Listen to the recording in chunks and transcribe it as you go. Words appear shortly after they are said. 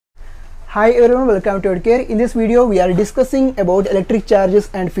Hi everyone, welcome to EdCare. In this video we are discussing about electric charges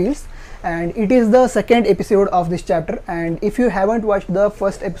and fields, and it is the second episode of this chapter. And if you haven't watched the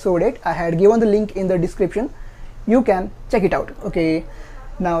first episode yet, I had given the link in the description. You can check it out. Okay,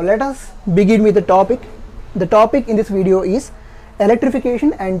 now let us begin with the topic. The topic in this video is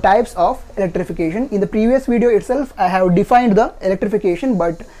electrification and types of electrification. In the previous video itself I have defined the electrification,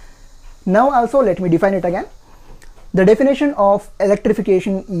 but now also let me define it again. The definition of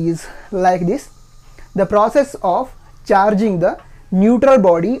electrification is like this: the process of charging the neutral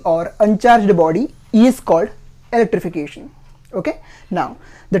body or uncharged body is called electrification. Okay, now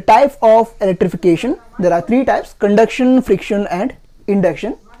the type of electrification, there are three types: conduction, friction and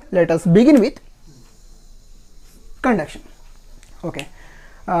induction. Let us begin with conduction. Okay,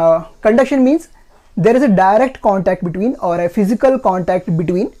 conduction means there is a direct contact between, or a physical contact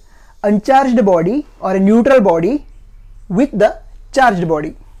between, uncharged body or a neutral body with the charged body.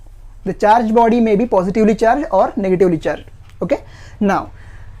 The charged body may be positively charged or negatively charged. Okay, now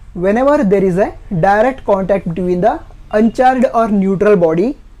whenever there is a direct contact between the uncharged or neutral body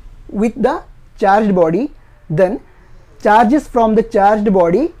with the charged body, then charges from the charged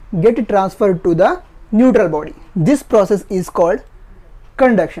body get transferred to the neutral body. This process is called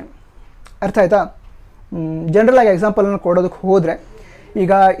conduction. ಅರ್ಥ ಆಯ್ತಾ? General ಆಗಿ example ಅನ್ನು ಕೊಡೋದಕ್ಕೆ ಹೋದರೆ,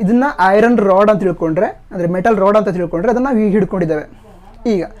 ಈಗ ಇದನ್ನ iron rod ಅಂತ ತಿಳ್ಕೊಂಡ್ರೆ, ಅಂದರೆ ಮೆಟಲ್ ರಾಡ್ ಅಂತ ತಿಳ್ಕೊಂಡ್ರೆ ಅದನ್ನು ನಾವು ಈಗ ಹಿಡ್ಕೊಂಡಿದ್ದೇವೆ.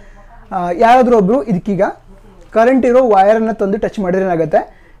 ಈಗ ಯಾರಾದರೂ ಒಬ್ಬರು ಇದಕ್ಕೀಗ ಕರೆಂಟ್ ಇರೋ ವೈರನ್ನು ತಂದು ಟಚ್ ಮಾಡಿದ್ರೆ ಏನಾಗುತ್ತೆ?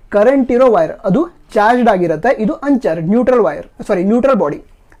 ಕರೆಂಟ್ ಇರೋ ವೈರ್ ಅದು ಚಾರ್ಜ್ಡ್ ಆಗಿರುತ್ತೆ, ಇದು ಅನ್ಚಾರ್ಜ್ ನ್ಯೂಟ್ರಲ್ ಬಾಡಿ.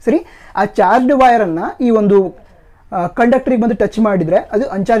 ಸರಿ, ಆ ಚಾರ್ಜ್ಡ್ ವೈರನ್ನು ಈ ಒಂದು ಕಂಡಕ್ಟರಿಗೆ ಬಂದು ಟಚ್ ಮಾಡಿದರೆ, ಅದು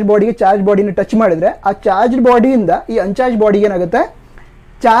ಅನ್ಚಾರ್ಜ್ ಬಾಡಿಗೆ ಚಾರ್ಜ್ ಬಾಡಿನ ಟಚ್ ಮಾಡಿದರೆ, ಆ ಚಾರ್ಜ್ಡ್ ಬಾಡಿಯಿಂದ ಈ ಅನ್ಚಾರ್ಜ್ ಬಾಡಿಗೆ ಏನಾಗುತ್ತೆ?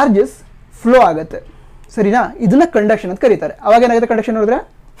 ಚಾರ್ಜಸ್ ಫ್ಲೋ ಆಗುತ್ತೆ. ಸರಿನಾ? ಇದನ್ನ ಕಂಡಕ್ಷನ್ ಅಂತ ಕರೀತಾರೆ. ಅವಾಗ ಏನಾಗುತ್ತೆ ಕಂಡಕ್ಷನ್ ನೋಡಿದ್ರೆ?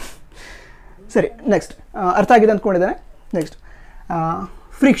 ಸರಿ, ನೆಕ್ಸ್ಟ್ ಅರ್ಥ ಆಗಿದೆ ಅಂದ್ಕೊಂಡಿದ್ದೇನೆ. Next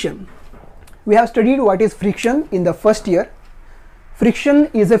friction. We have studied what is friction in the first year. Friction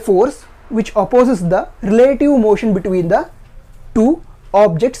is A force which ಅಪೋಸಸ್ the relative motion between the two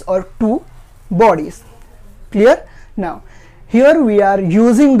objects or two bodies. Clear? Now here we are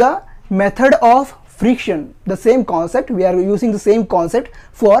using the method of friction, the same concept. We are using the same concept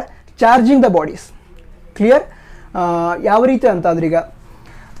for charging the bodies. Clear? ಯಾವ ರೀತಿ ಅಂತಂದ್ರೆ, ಈಗ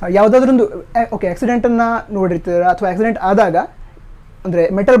ಯಾವುದಾದ್ರೊಂದು ಆಕ್ಸಿಡೆಂಟನ್ನು ನೋಡಿರ್ತೀರ, ಅಥವಾ accident ಆದಾಗ ಅಂದರೆ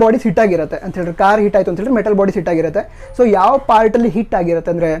metal bodies hit ಆಗಿರುತ್ತೆ ಅಂತ ಹೇಳಿದ್ರೆ, ಕಾರ್ ಹಿಟ್ ಆಯಿತು ಅಂತ ಹೇಳಿದ್ರೆ ಮೆಟಲ್ ಬಾಡೀಸ್ ಹಿಟ್ ಆಗಿರುತ್ತೆ. ಸೊ ಯಾವ ಪಾರ್ಟಲ್ಲಿ ಹಿಟ್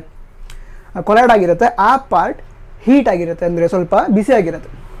ಆಗಿರುತ್ತೆ ಅಂದರೆ ಕೊಲೈಡ್ ಆಗಿರುತ್ತೆ, ಆ ಪಾರ್ಟ್ ಹೀಟ್ ಆಗಿರುತ್ತೆ, ಅಂದರೆ ಸ್ವಲ್ಪ ಬಿಸಿ ಆಗಿರುತ್ತೆ.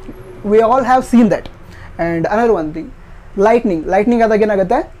 We all have seen that. And another one thing, lightning ಆದಾಗ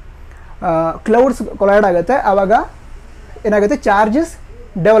ಏನಾಗುತ್ತೆ? ಕ್ಲೌಡ್ಸ್ ಕೊಲೈಡ್ ಆಗುತ್ತೆ, ಆವಾಗ ಏನಾಗುತ್ತೆ? ಚಾರ್ಜಸ್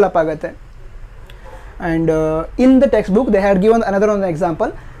ಡೆವಲಪ್ ಆಗುತ್ತೆ. And in the text book they had given another one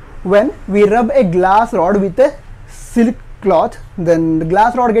example. When we rub A glass rod with A silk cloth, then the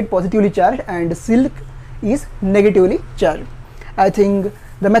glass rod get positively charged and silk is negatively charged. I think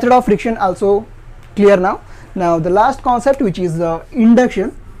the method of friction also clear now. Now the last concept, which is induction.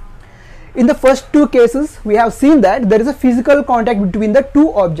 In the first two cases we have seen that there is a physical contact between the two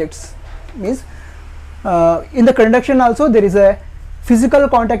objects. Means in the conduction also there is a physical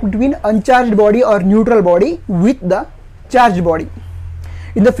contact between uncharged body or neutral body with the charged body.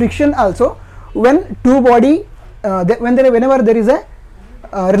 In the friction also, when two body whenever there is a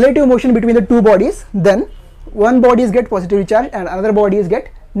relative motion between the two bodies, then one bodies get positively charged and another bodies get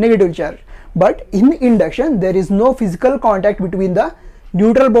negatively charged. But in induction there is no physical contact between the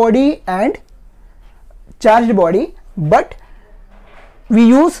neutral body and charged body, but we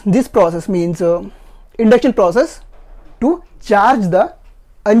use this process, means induction process, to charge the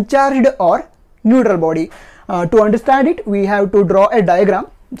uncharged or neutral body. To understand it we have to draw a diagram,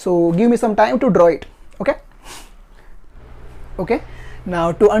 so give me some time to draw it. Okay, now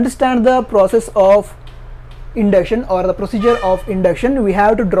to understand the process of induction or the procedure of induction, we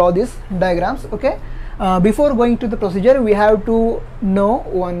have to draw these diagrams. Okay, before going to the procedure we have to know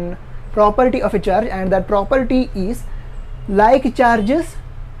one property of a charge, and that property is like charges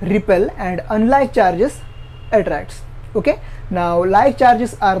repel and unlike charges attracts. Okay, now like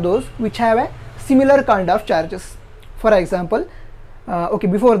charges are those which have a similar kind of charges. For example,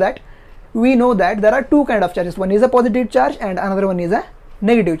 before that we know that there are two kind of charges. One is a positive charge and another one is a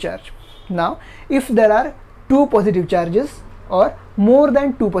negative charge. Now if there are two positive charges or more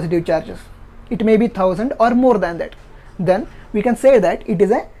than two positive charges, it may be 1000 or more than that, then we can say that it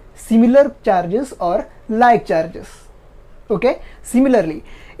is a similar charges or like charges. Okay, similarly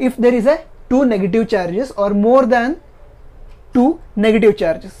if there is a two negative charges or more than two negative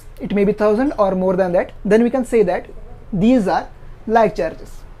charges, it may be 1000 or more than that, then we can say that these are like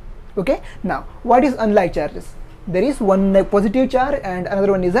charges. Okay, now what is unlike charges? There is one positive charge and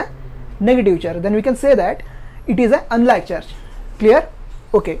another one is a negative charge, then we can say that it is an unlike charge. Clear?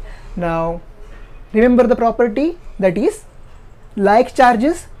 Okay, now remember the property, that is like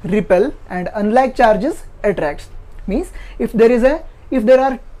charges repel and unlike charges attracts. Means if there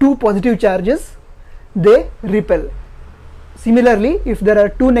are two positive charges, they repel. Similarly, if there are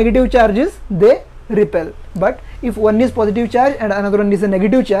two negative charges, they repel. But if one is positive charge and another one is a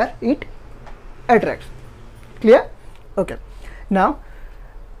negative charge, it attracts. Clear? Okay, now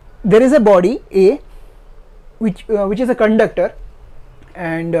there is a body A which is a conductor,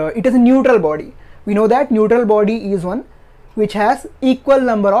 and it is a neutral body. We know that neutral body is one which has equal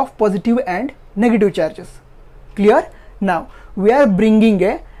number of positive and negative charges. Clear? Now we are bringing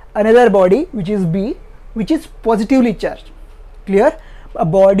another body which is B, which is positively charged. Clear? A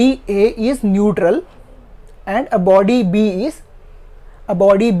body A is neutral and a body B is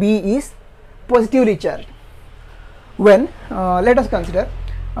positively charged. When let us consider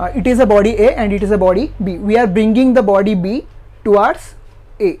it is a body A and it is a body B. We are bringing the body B towards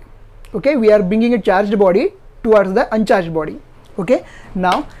A. Okay, we are bringing a charged body towards the uncharged body. Okay,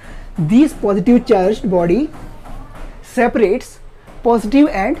 now this positive charged body separates positive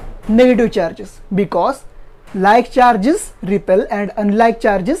and negative charges, because like charges repel and unlike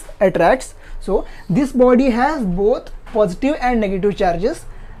charges attracts. So this body has both positive and negative charges.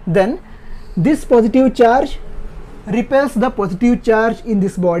 Then this positive charge repels the positive charge in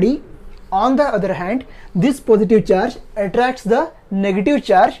this body. On the other hand, this positive charge attracts the negative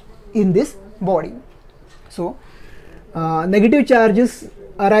charge in this body. So negative charges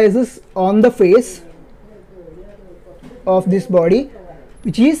arises on the face of this body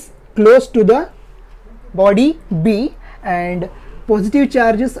which is close to the body B, and positive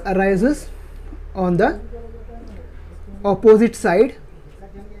charges arises on the opposite side.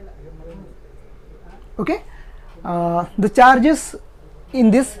 Okay, the charges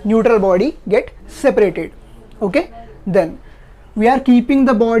in this neutral body get separated. Okay, then we are keeping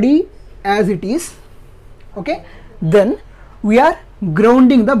the body as it is. Okay, then we are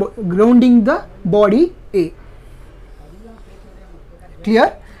grounding the body A.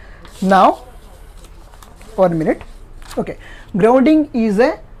 Clear? Now 1 minute. Okay, grounding is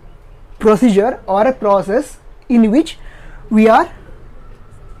a procedure or a process in which we are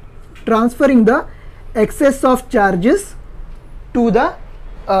transferring the excess of charges to the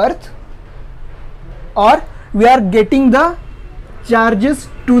earth, or we are getting the charges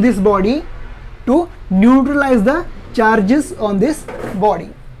to this body to neutralize the charges on this body.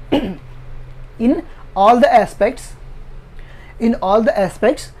 In all the aspects,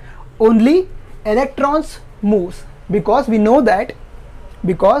 only electrons moves, because we know that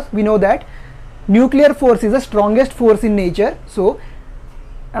nuclear force is the strongest force in nature. So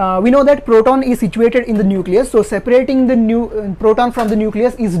we know that proton is situated in the nucleus, so separating the proton from the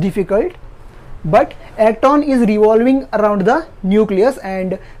nucleus is difficult, but electron is revolving around the nucleus,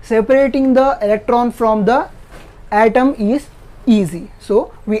 and separating the electron from the atom is easy.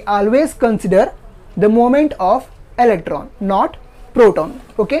 So we always consider the moment of electron, not proton.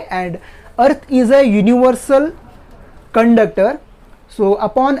 Okay, and earth is a universal conductor, so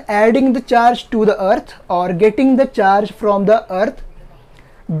upon adding the charge to the earth or getting the charge from the earth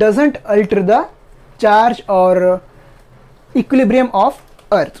doesn't alter the charge or equilibrium of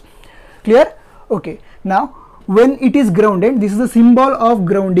earth. Clear? Okay, now when it is grounded, this is the symbol of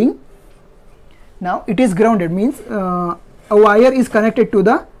grounding. Now it is grounded means a wire is connected to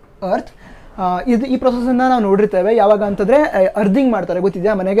the earth. ಈ ಪ್ರೊಸೆಸನ್ನು ನಾವು ನೋಡಿರ್ತೇವೆ. ಯಾವಾಗ ಅಂತಂದರೆ ಅರ್ದಿಂಗ್ ಮಾಡ್ತಾರೆ,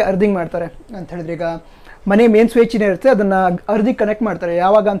 ಗೊತ್ತಿದೆಯಾ? ಮನೆಗೆ ಅರ್ದಿಂಗ್ ಮಾಡ್ತಾರೆ ಅಂತ ಹೇಳಿದ್ರೆ, ಈಗ ಮನೆ ಮೇನ್ ಸ್ವಿಚ್ನೇ ಇರುತ್ತೆ, ಅದನ್ನು ಅರ್ದಿಗೆ ಕನೆಕ್ಟ್ ಮಾಡ್ತಾರೆ.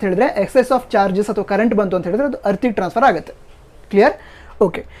 ಯಾವಾಗ ಅಂತ ಹೇಳಿದ್ರೆ ಎಕ್ಸೆಸ್ ಆಫ್ ಚಾರ್ಜಸ್ ಅಥವಾ ಕರೆಂಟ್ ಬಂತು ಅಂತ ಹೇಳಿದ್ರೆ ಅದು ಅರ್ತಿಗೆ ಟ್ರಾನ್ಸ್ಫರ್ ಆಗುತ್ತೆ. ಕ್ಲಿಯರ್?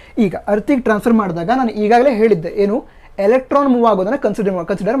 ಓಕೆ, ಈಗ ಅರ್ತಿಗೆ ಟ್ರಾನ್ಸ್ಫರ್ ಮಾಡಿದಾಗ ನಾನು ಈಗಾಗಲೇ ಹೇಳಿದ್ದೆ, ಏನು ಎಲೆಕ್ಟ್ರಾನ್ ಮೂವ್ ಆಗೋದನ್ನು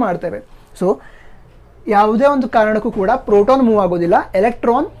ಕನ್ಸಿಡರ್ ಮಾಡ್ತೇವೆ. ಸೊ ಯಾವುದೇ ಒಂದು ಕಾರಣಕ್ಕೂ ಕೂಡ ಪ್ರೋಟಾನ್ ಮೂವ್ ಆಗೋದಿಲ್ಲ,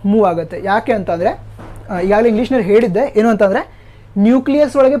 ಎಲೆಕ್ಟ್ರಾನ್ ಮೂವ್ ಆಗುತ್ತೆ. ಯಾಕೆ ಅಂತಂದರೆ ಈಗಾಗಲೇ ಇಂಗ್ಲೀಷ್ನಲ್ಲಿ ಹೇಳಿದ್ದೆ, ಏನು ಅಂತಂದರೆ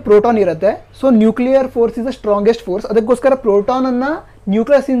ನ್ಯೂಕ್ಲಿಯಸ್ ಒಳಗೆ ಪ್ರೋಟಾನ್ ಇರುತ್ತೆ. So nuclear force is the strongest force. ಅದಕ್ಕೋಸ್ಕರ ಪ್ರೋಟಾನನ್ನು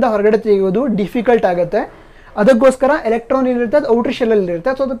ನ್ಯೂಕ್ಲಿಯಸ್ಸಿಂದ ಹೊರಗಡೆ ತೆಗೆಯೋದು ಡಿಫಿಕಲ್ಟ್ ಆಗುತ್ತೆ. ಅದಕ್ಕೋಸ್ಕರ ಎಲೆಕ್ಟ್ರಾನ್ ಏನಿರುತ್ತೆ ಅದು ಔಟರ್ ಶೆಲ್ಲಲ್ಲಿ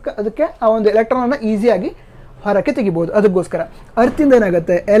ಇರುತ್ತೆ. ಸೊ ಅದಕ್ಕೆ ಆ ಒಂದು ಎಲೆಕ್ಟ್ರಾನನ್ನು ಈಸಿಯಾಗಿ ಹೊರಕ್ಕೆ ತೆಗಿಬೋದು. ಅದಕ್ಕೋಸ್ಕರ ಅರ್ಥಿಂದ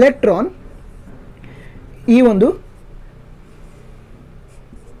ಏನಾಗುತ್ತೆ, ಎಲೆಕ್ಟ್ರಾನ್ ಈ ಒಂದು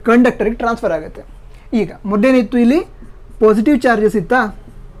ಕಂಡಕ್ಟರ್ಗೆ ಟ್ರಾನ್ಸ್ಫರ್ ಆಗುತ್ತೆ. ಈಗ ಮೊದಲೇನಿತ್ತು, ಇಲ್ಲಿ ಪಾಸಿಟಿವ್ ಚಾರ್ಜಸ್ ಇತ್ತಾ?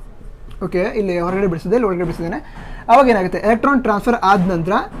 ಓಕೆ, ಇಲ್ಲಿ ಹೊರಗಡೆ ಬಿಡಿಸಿದೆ, ಇಲ್ಲಿ ಒಳಗಡೆ ಬಿಡಿಸಿದ್ದೇನೆ. ಆವಾಗ ಏನಾಗುತ್ತೆ, ಎಲೆಕ್ಟ್ರಾನ್ ಟ್ರಾನ್ಸ್ಫರ್ ಆದ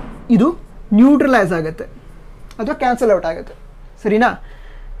ನಂತರ ಇದು ನ್ಯೂಟ್ರಲೈಸ್ ಆಗುತ್ತೆ ಅಥವಾ ಕ್ಯಾನ್ಸಲ್ ಔಟ್ ಆಗುತ್ತೆ. ಸರಿನಾ?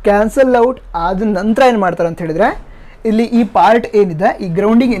 ಕ್ಯಾನ್ಸಲ್ ಔಟ್ ಆದ ನಂತರ ಏನು ಮಾಡ್ತಾರೆ ಅಂತ ಹೇಳಿದ್ರೆ, ಇಲ್ಲಿ ಈ ಪಾರ್ಟ್ ಏನಿದೆ, ಈ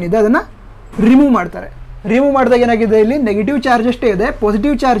ಗ್ರೌಂಡಿಂಗ್ ಏನಿದೆ ಅದನ್ನು ರಿಮೂವ್ ಮಾಡ್ತಾರೆ. ರಿಮೂವ್ ಮಾಡಿದಾಗ ಏನಾಗಿದೆ, ಇಲ್ಲಿ ನೆಗೆಟಿವ್ ಚಾರ್ಜ್ ಅಷ್ಟೇ ಇದೆ.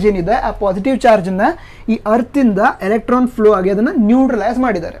 ಪಾಸಿಟಿವ್ ಚಾರ್ಜ್ ಏನಿದೆ ಆ ಪಾಸಿಟಿವ್ ಚಾರ್ಜನ್ನು ಈ ಅರ್ಥಿಂದ ಎಲೆಕ್ಟ್ರಾನ್ ಫ್ಲೋ ಆಗಿ ಅದನ್ನು ನ್ಯೂಟ್ರಲೈಸ್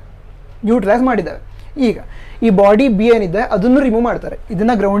ಮಾಡಿದ್ದಾರೆ. ನ್ಯೂಟ್ರಲೈಸ್ ಮಾಡಿದ್ದಾವೆ. ಈಗ ಈ ಬಾಡಿ ಬಿ ಏನಿದೆ ಅದನ್ನು ರಿಮೂವ್ ಮಾಡ್ತಾರೆ.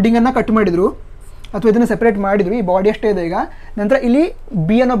 ಇದನ್ನು ಗ್ರೌಂಡಿಂಗನ್ನು ಕಟ್ ಮಾಡಿದರು ಅಥವಾ ಇದನ್ನು ಸೆಪ್ರೇಟ್ ಮಾಡಿದರು. ಈ ಬಾಡಿ ಅಷ್ಟೇ ಇದೆ ಈಗ. ನಂತರ ಇಲ್ಲಿ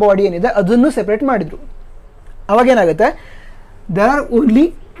ಬಿ ಅನ್ನೋ ಬಾಡಿ ಏನಿದೆ ಅದನ್ನು ಸೆಪ್ರೇಟ್ ಮಾಡಿದರು. ಅವಾಗೇನಾಗುತ್ತೆ, there are only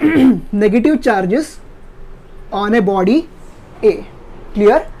negative charges on A body A.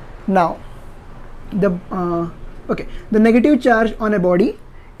 Clear? ನಾವು the negative charge on a body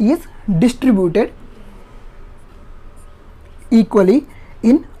is distributed equally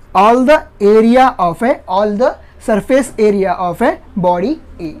in all the surface area of a body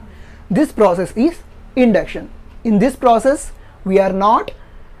A. This process is induction. In this process we are not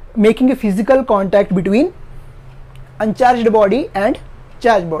making a physical contact between uncharged body and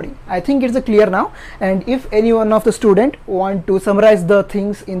charged body. I think it's clear now, and if any one of the student want to summarize the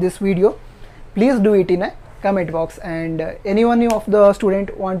things in this video, please do it in a comment box, and any one of the student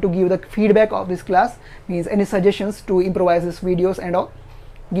want to give the feedback of this class, means any suggestions to improvise these videos and all,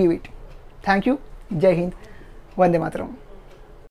 give it. Thank you. Jai Hind. Vande Mataram.